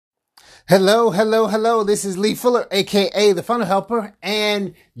Hello, hello, hello. This is Lee Fuller, aka the Funnel Helper,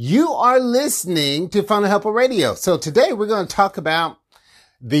 and you are listening to Funnel Helper Radio. So today we're going to talk about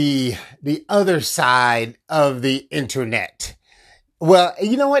the other side of the internet. Well,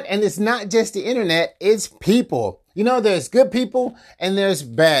 you know what? And it's not just the internet, it's people. You know, there's good people and there's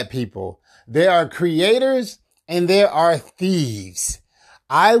bad people. There are creators and there are thieves.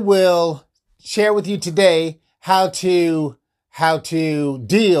 I will share with you today how to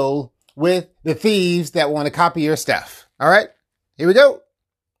deal with the thieves that want to copy your stuff. All right, here we go.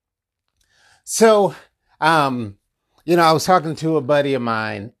 So, I was talking to a buddy of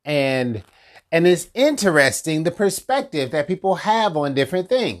mine and it's interesting the perspective that people have on different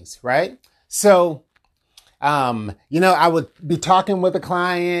things, right? So, I would be talking with a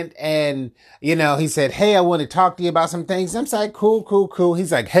client and, he said, "Hey, I want to talk to you about some things." I'm like, cool.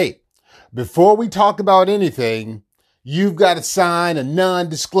 He's like, "Hey, before we talk about anything, you've got to sign a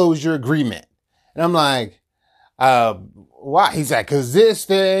non-disclosure agreement." And I'm like, why? He's like, "Cause this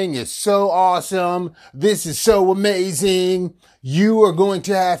thing is so awesome. This is so amazing. You are going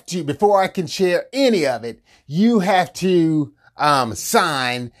to have to, before I can share any of it, you have to,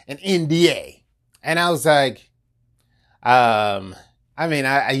 sign an NDA. And I was like,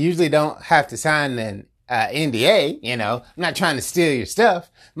 I usually don't have to sign an NDA, I'm not trying to steal your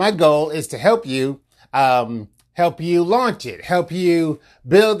stuff. My goal is to help you launch it, help you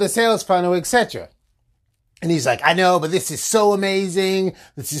build the sales funnel, etc. And he's like, "I know, but this is so amazing.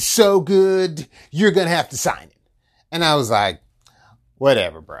 This is so good. You're going to have to sign it." And I was like,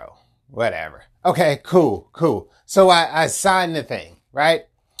 whatever, bro, whatever. Okay, cool. So I signed the thing, right?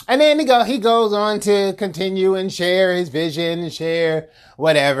 And then he goes on to continue and share his vision and share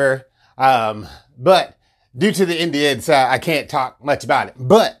whatever. But due to the NDA, I can't talk much about it.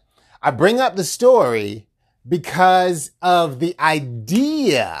 But I bring up the story because of the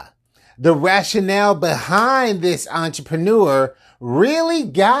idea, the rationale behind this entrepreneur really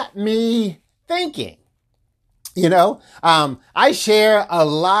got me thinking. I share a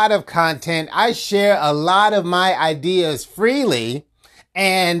lot of content. I share a lot of my ideas freely.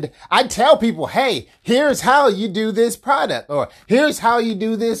 And I tell people, "Hey, here's how you do this product," or "Here's how you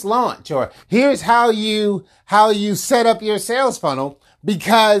do this launch," or "Here's how you set up your sales funnel,"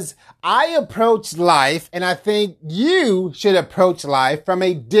 because I approach life, and I think you should approach life from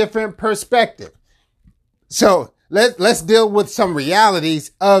a different perspective. So let's deal with some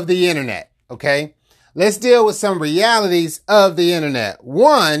realities of the internet. Okay. Let's deal with some realities of the internet.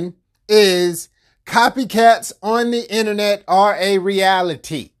 One is copycats on the internet are a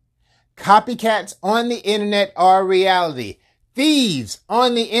reality. Copycats on the internet are a reality. Thieves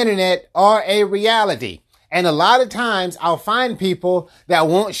on the internet are a reality. And a lot of times I'll find people that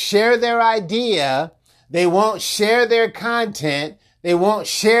won't share their idea. They won't share their content. They won't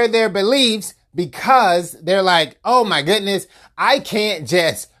share their beliefs because they're like, "Oh my goodness, I can't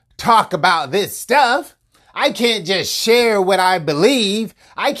just talk about this stuff. I can't just share what I believe.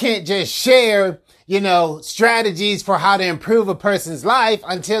 I can't just share, strategies for how to improve a person's life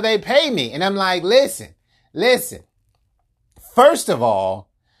until they pay me." And I'm like, listen. First of all,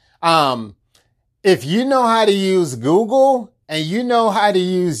 if you know how to use Google and you know how to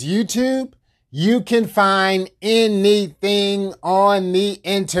use YouTube, you can find anything on the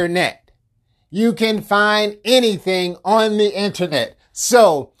internet. You can find anything on the internet.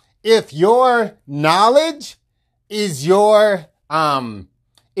 So if your knowledge is your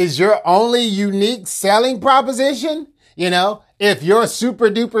only unique selling proposition, if your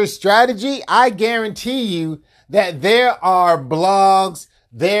super duper strategy, I guarantee you that there are blogs,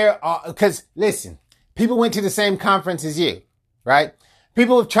 because listen, people went to the same conference as you, right?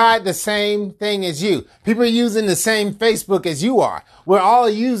 People have tried the same thing as you. People are using the same Facebook as you are. We're all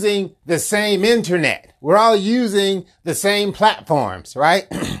using the same internet. We're all using the same platforms, right?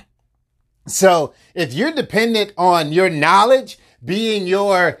 So if you're dependent on your knowledge being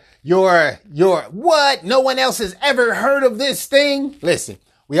your what? No one else has ever heard of this thing. Listen,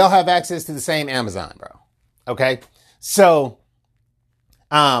 we all have access to the same Amazon, bro. Okay. So,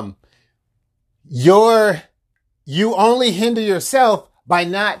 you only hinder yourself by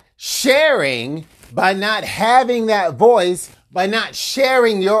not sharing, by not having that voice, by not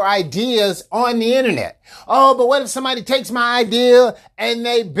sharing your ideas on the internet. "Oh, but what if somebody takes my idea and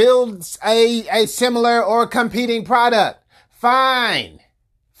they build a similar or competing product?" Fine.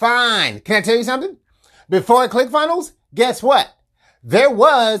 Can I tell you something? Before ClickFunnels, guess what? There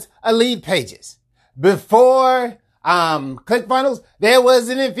was a Lead Pages. Before ClickFunnels, there was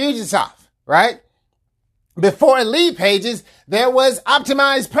an Infusionsoft, right? Before Lead Pages, there was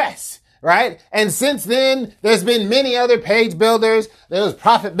Optimized Press. right? And since then, there's been many other page builders. There was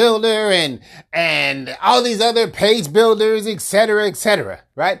Profit Builder and all these other page builders, et cetera,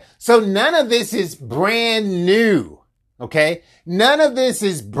 right? So none of this is brand new, okay? None of this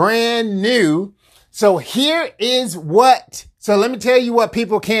is brand new. So here is so let me tell you what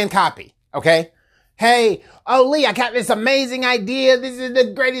people can copy, okay? Hey, oh, Lee, I got this amazing idea. This is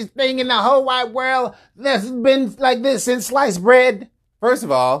the greatest thing in the whole wide world. This has been like this since sliced bread. First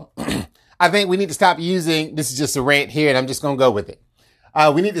of all, I think we need to stop using, this is just a rant here and I'm just going to go with it.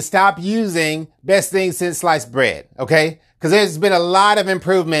 We need to stop using best thing since sliced bread, okay? Because there's been a lot of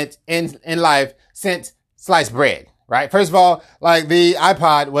improvement in life since sliced bread, right? First of all, like the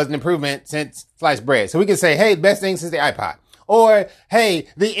iPod was an improvement since sliced bread. So we can say, hey, best thing since the iPod. Or, hey,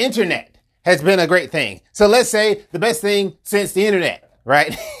 the internet has been a great thing. So let's say the best thing since the internet,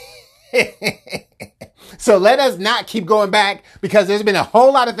 right? So let us not keep going back because there's been a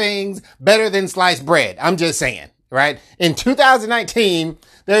whole lot of things better than sliced bread. I'm just saying, right? In 2019,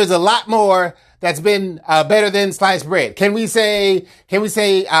 there's a lot more that's been better than sliced bread. Can we say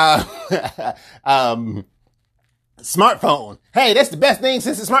smartphone? Hey, that's the best thing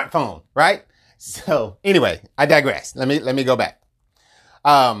since the smartphone, right? So anyway, I digress. Let me go back.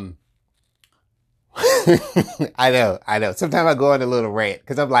 I know. Sometimes I go on a little rant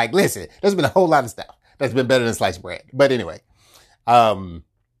because I'm like, listen, there's been a whole lot of stuff that's been better than sliced bread. But anyway,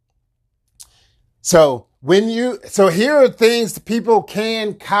 so here are things people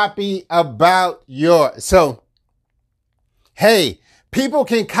can copy about hey, people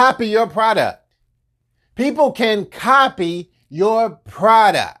can copy your product. People can copy your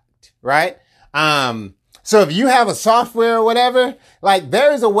product, right? So if you have a software or whatever, like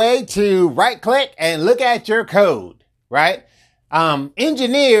there's a way to right click and look at your code, right?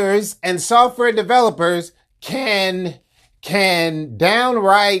 Engineers and software developers can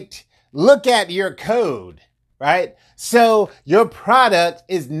downright look at your code, right? So your product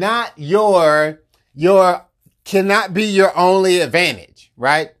is not cannot be your only advantage,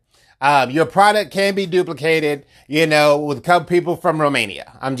 right? Your product can be duplicated, with a couple people from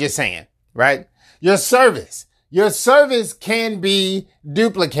Romania. I'm just saying, right? Your service can be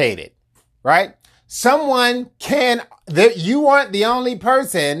duplicated, right? You aren't the only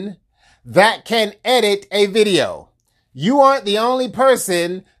person that can edit a video. You aren't the only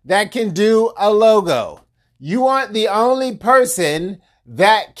person that can do a logo. You aren't the only person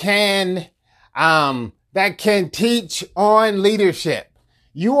that can teach on leadership.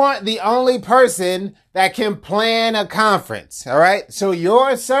 You aren't the only person that can plan a conference. All right. So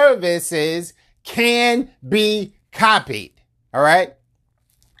your services can be copied. All right.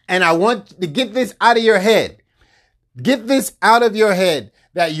 And I want to get this out of your head. Get this out of your head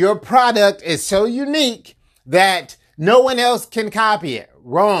that your product is so unique that no one else can copy it.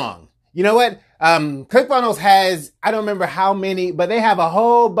 Wrong. You know what? ClickFunnels has, I don't remember how many, but they have a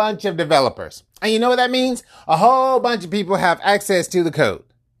whole bunch of developers. And you know what that means? A whole bunch of people have access to the code.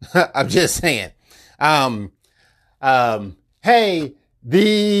 I'm just saying. Hey,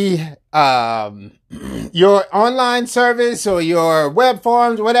 your online service or your web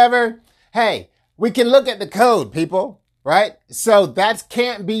forms, whatever. Hey, we can look at the code, people, right? So that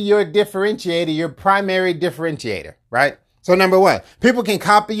can't be your differentiator, your primary differentiator, right? So number one, people can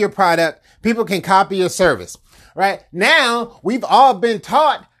copy your product. People can copy your service, right? Now we've all been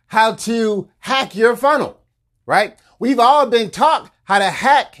taught how to hack your funnel, right? We've all been taught how to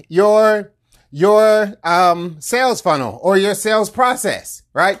hack your sales funnel or your sales process,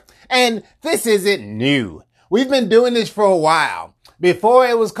 right? And this isn't new. We've been doing this for a while. Before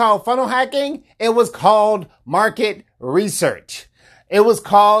it was called funnel hacking, it was called market research. It was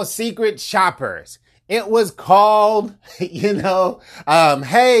called secret shoppers. It was called,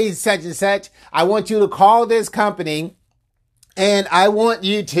 hey, such and such, I want you to call this company and I want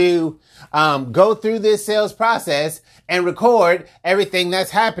you to go through this sales process and record everything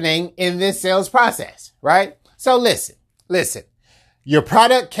that's happening in this sales process, right? So listen, your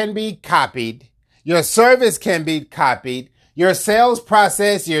product can be copied. Your service can be copied. Your sales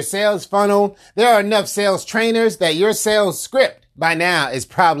process, your sales funnel. There are enough sales trainers that your sales script by now is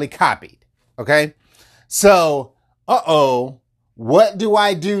probably copied. Okay. So, what do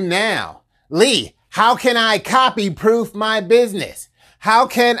I do now? Lee, how can I copy proof my business? How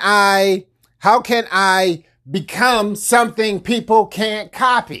can I become something people can't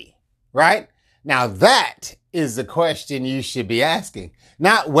copy? Right? Now that is the question you should be asking.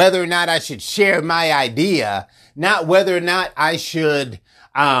 Not whether or not I should share my idea, not whether or not I should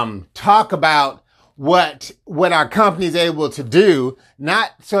talk about what our company is able to do,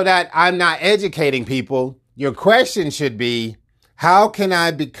 not so that I'm not educating people. Your question should be, how can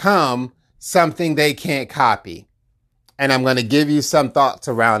I become something they can't copy? And I'm going to give you some thoughts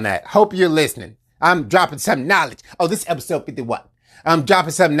around that. Hope you're listening. I'm dropping some knowledge. Oh, this is episode 51. I'm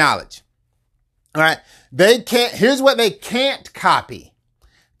dropping some knowledge. All right. Here's what they can't copy.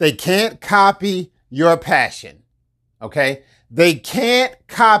 They can't copy your passion. Okay. They can't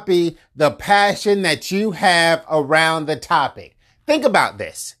copy the passion that you have around the topic. Think about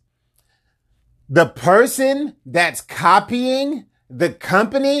this. The person that's copying, the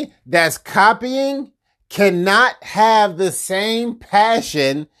company that's copying, cannot have the same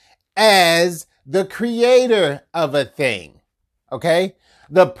passion as the creator of a thing. Okay?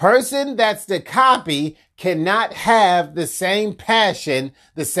 The person that's the copy cannot have the same passion,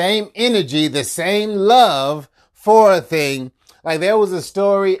 the same energy, the same love for a thing. Like there was a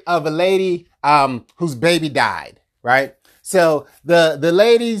story of a lady whose baby died, right? So the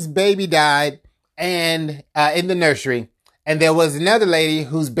lady's baby died and in the nursery, and there was another lady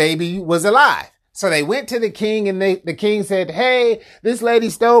whose baby was alive. So they went to the king and the king said, hey, this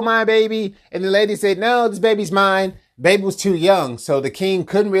lady stole my baby. And the lady said, no, this baby's mine. Baby was too young. So the king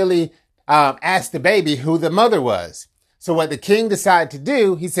couldn't really ask the baby who the mother was. So what the king decided to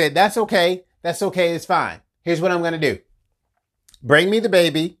do, he said, that's okay. That's okay. It's fine. Here's what I'm going to do. Bring me the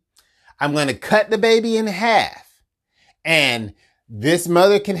baby. I'm going to cut the baby in half. And this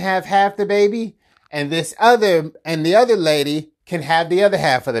mother can have half the baby. And the other lady can have the other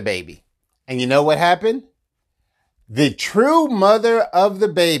half of the baby. And you know what happened? The true mother of the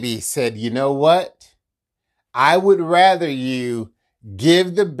baby said, you know what? I would rather you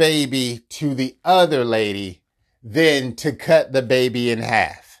give the baby to the other lady than to cut the baby in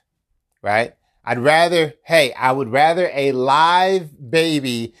half, right? I would rather a live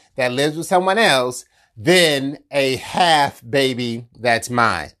baby that lives with someone else than a half baby that's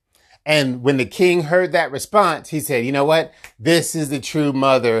mine. And when the king heard that response, he said, you know what? This is the true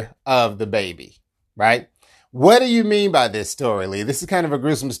mother of the baby, right? What do you mean by this story, Lee? This is kind of a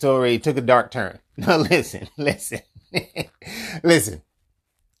gruesome story. It took a dark turn. No, listen. Listen.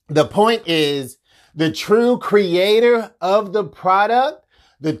 The point is the true creator of the product,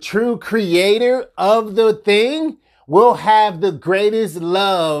 the true creator of the thing will have the greatest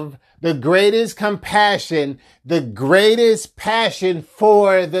love, the greatest compassion, the greatest passion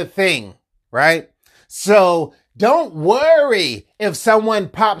for the thing, right? So don't worry if someone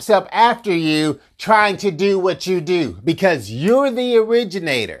pops up after you trying to do what you do, because you're the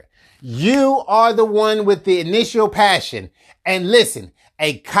originator. You are the one with the initial passion. And listen,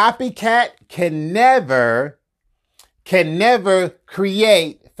 a copycat can never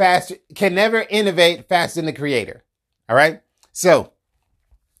create faster, can never innovate faster than the creator. All right. So,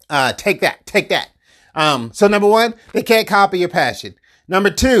 take that. So number one, they can't copy your passion. Number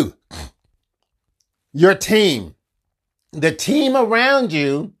two, your team. The team around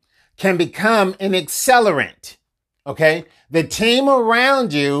you can become an accelerant. Okay. The team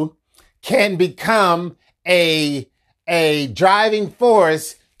around you can become a driving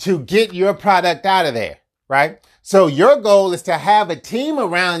force to get your product out of there. Right. So your goal is to have a team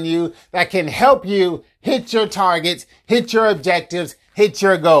around you that can help you hit your targets, hit your objectives, hit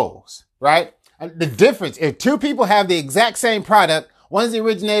your goals, right? The difference, if two people have the exact same product, one's the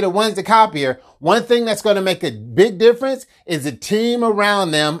originator, one's the copier, one thing that's going to make a big difference is the team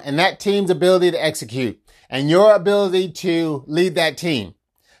around them and that team's ability to execute and your ability to lead that team.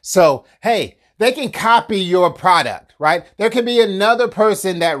 So, hey, they can copy your product, right? There can be another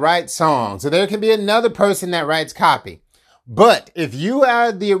person that writes songs, or there can be another person that writes copy. But if you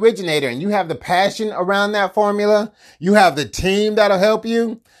are the originator and you have the passion around that formula, you have the team that'll help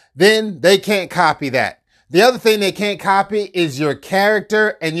you, then they can't copy that. The other thing they can't copy is your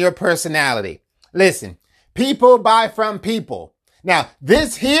character and your personality. Listen, people buy from people. Now,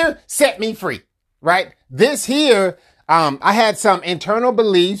 this here set me free, right? This here, I had some internal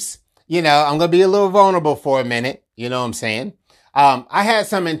beliefs. You know, I'm going to be a little vulnerable for a minute. You know what I'm saying? I had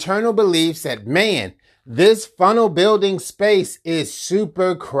some internal beliefs that, man, this funnel building space is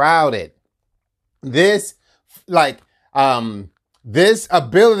super crowded. This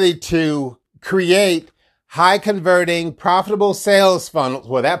ability to create high converting, profitable sales funnels.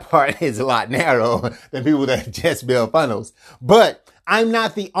 Well, that part is a lot narrower than people that just build funnels. But I'm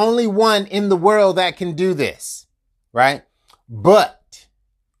not the only one in the world that can do this, right? But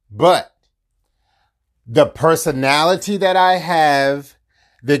the personality that I have,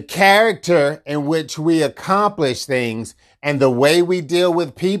 the character in which we accomplish things, and the way we deal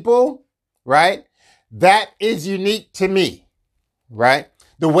with people, right? That is unique to me, right?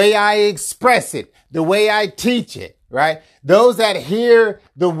 The way I express it, the way I teach it, right? Those that hear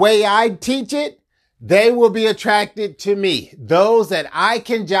the way I teach it, they will be attracted to me. Those that I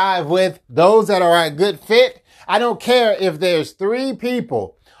can jive with, those that are a good fit. I don't care if there's 3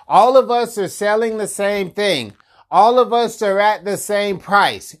 people. All of us are selling the same thing. All of us are at the same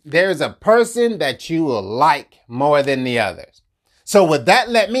price. There's a person that you will like more than the others. So what that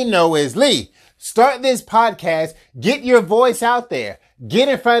let me know is, Lee, start this podcast, get your voice out there, get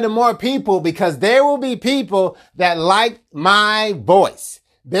in front of more people, because there will be people that like my voice.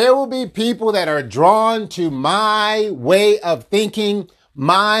 There will be people that are drawn to my way of thinking,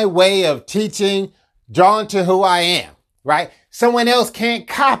 my way of teaching, drawn to who I am, right? Someone else can't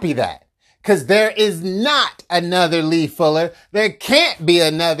copy that, because there is not another Lee Fuller. There can't be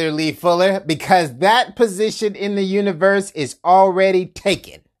another Lee Fuller, because that position in the universe is already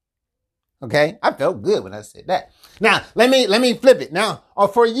taken. Okay? I felt good when I said that. Now, let me flip it. Now,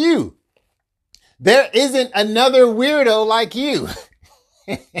 for you, there isn't another weirdo like you.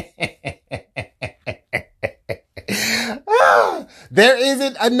 There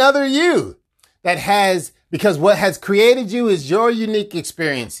isn't another you that has, because what has created you is your unique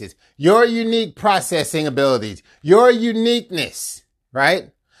experiences, your unique processing abilities, your uniqueness,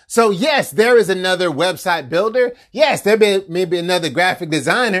 right? So yes, there is another website builder. Yes, there may be another graphic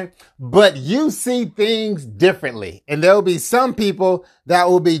designer, but you see things differently. And there will be some people that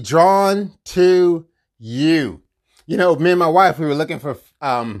will be drawn to you. You know, me and my wife, we were looking for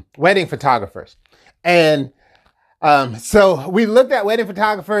wedding photographers. And so we looked at wedding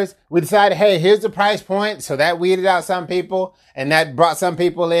photographers. We decided, hey, here's the price point. So that weeded out some people and that brought some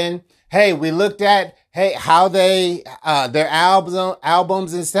people in. Hey, we looked at, how they, their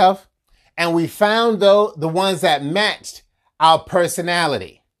albums and stuff. And we found though the ones that matched our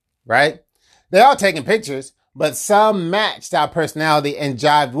personality, right? They're all taking pictures, but some matched our personality and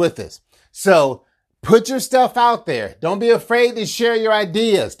jived with us. So put your stuff out there. Don't be afraid to share your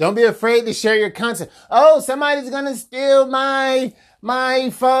ideas. Don't be afraid to share your content. Oh, somebody's going to steal my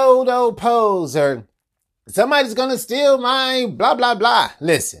photo pose, or somebody's going to steal my blah, blah, blah.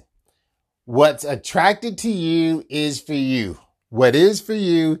 Listen, what's attracted to you is for you. What is for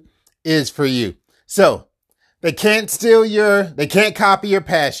you is for you. So they can't they can't copy your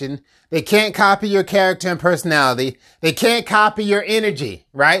passion. They can't copy your character and personality. They can't copy your energy,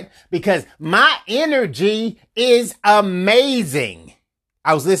 right? Because my energy is amazing.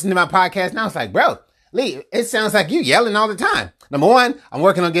 I was listening to my podcast and I was like, bro, Lee, it sounds like you yelling all the time. Number 1, I'm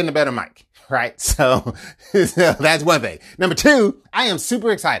working on getting a better mic, right? So that's one thing. Number 2, I am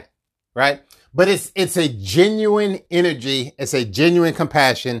super excited, right? But it's a genuine energy. It's a genuine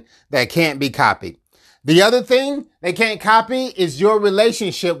compassion that can't be copied. The other thing they can't copy is your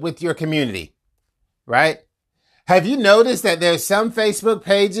relationship with your community, right? Have you noticed that there's some Facebook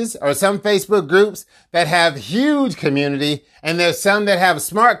pages or some Facebook groups that have huge community, and there's some that have a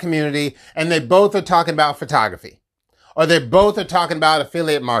smart community, and they both are talking about photography, or they both are talking about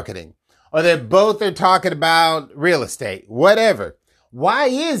affiliate marketing, or they both are talking about real estate, whatever. Why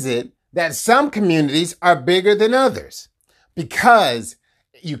is it that some communities are bigger than others? Because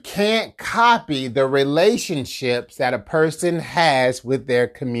you can't copy the relationships that a person has with their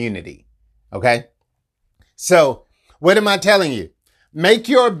community. Okay? So what am I telling you? Make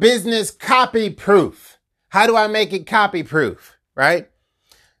your business copy proof. How do I make it copy proof? Right?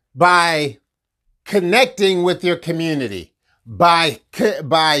 By connecting with your community, by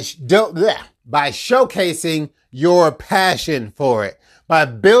showcasing your passion for it, by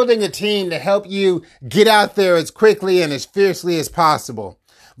building a team to help you get out there as quickly and as fiercely as possible,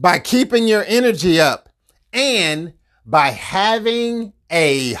 by keeping your energy up, and by having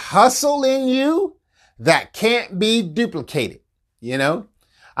a hustle in you that can't be duplicated, you know?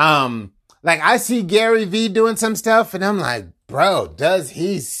 Like I see Gary Vee doing some stuff and I'm like, bro, does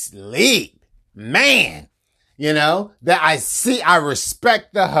he sleep? Man, you know, I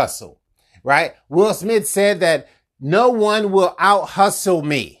respect the hustle, right? Will Smith said that no one will out hustle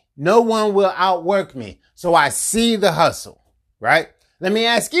me. No one will outwork me. So I see the hustle, right? Let me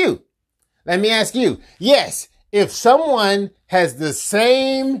ask you. Yes, if someone has the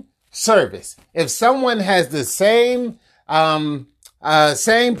same service, if someone has the same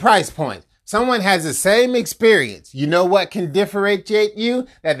price point, someone has the same experience, you know what can differentiate you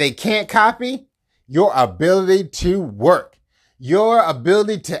that they can't copy? Your ability to work, your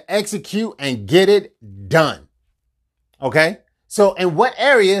ability to execute and get it done. Okay? So in what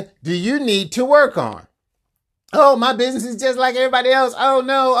area do you need to work on? Oh, my business is just like everybody else. Oh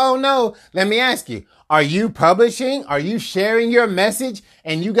no. Let me ask you, are you publishing? Are you sharing your message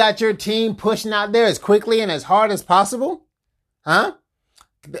and you got your team pushing out there as quickly and as hard as possible? Huh?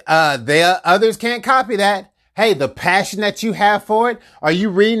 Others can't copy that. Hey, the passion that you have for it. Are you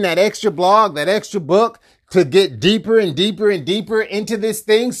reading that extra blog, that extra book to get deeper and deeper and deeper into this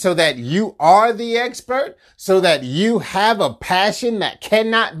thing so that you are the expert, so that you have a passion that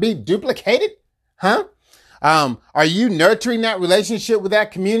cannot be duplicated? Huh? Are you nurturing that relationship with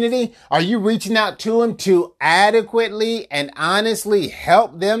that community? Are you reaching out to them to adequately and honestly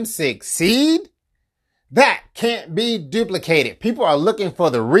help them succeed? That can't be duplicated. People are looking for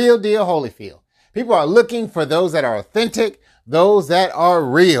the real deal Holyfield. People are looking for those that are authentic, those that are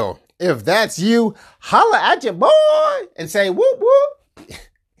real. If that's you, holla at your boy and say whoop whoop.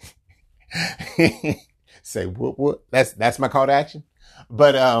 Say whoop whoop. That's my call to action.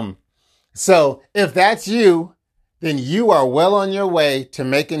 But so if that's you, then you are well on your way to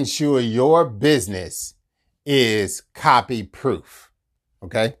making sure your business is copy proof.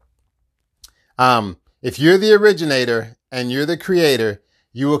 Okay? If you're the originator and you're the creator,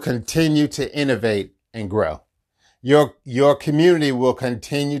 you will continue to innovate and grow. Your community will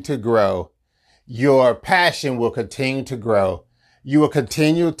continue to grow. Your passion will continue to grow. You will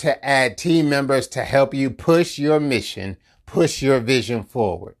continue to add team members to help you push your mission, push your vision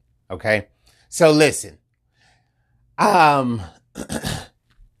forward. Okay? So listen, don't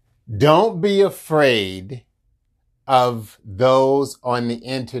be afraid of those on the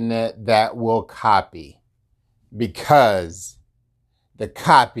internet that will copy, because the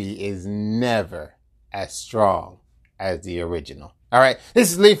copy is never as strong as the original. All right.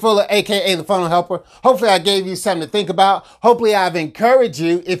 This is Lee Fuller, aka the Funnel Helper. Hopefully I gave you something to think about. Hopefully I've encouraged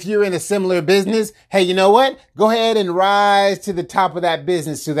you. If you're in a similar business, hey, you know what? Go ahead and rise to the top of that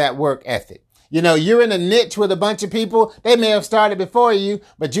business through that work ethic. You know, you're in a niche with a bunch of people. They may have started before you,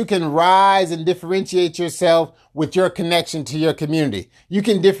 but you can rise and differentiate yourself with your connection to your community. You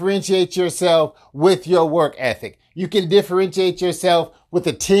can differentiate yourself with your work ethic. You can differentiate yourself with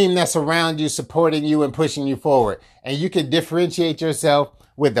the team that's around you, supporting you and pushing you forward. And you can differentiate yourself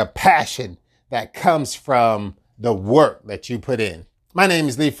with the passion that comes from the work that you put in. My name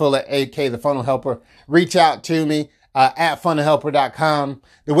is Lee Fuller, aka the Funnel Helper. Reach out to me at funnelhelper.com.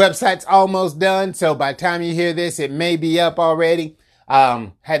 The website's almost done, so by the time you hear this, it may be up already.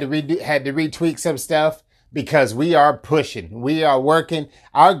 Had to retweak some stuff because we are pushing. We are working.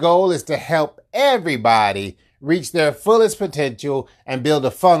 Our goal is to help everybody reach their fullest potential and build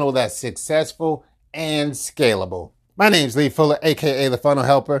a funnel that's successful and scalable. My name's Lee Fuller, aka the Funnel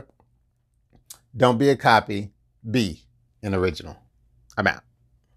Helper. Don't be a copy, be an original. I'm out.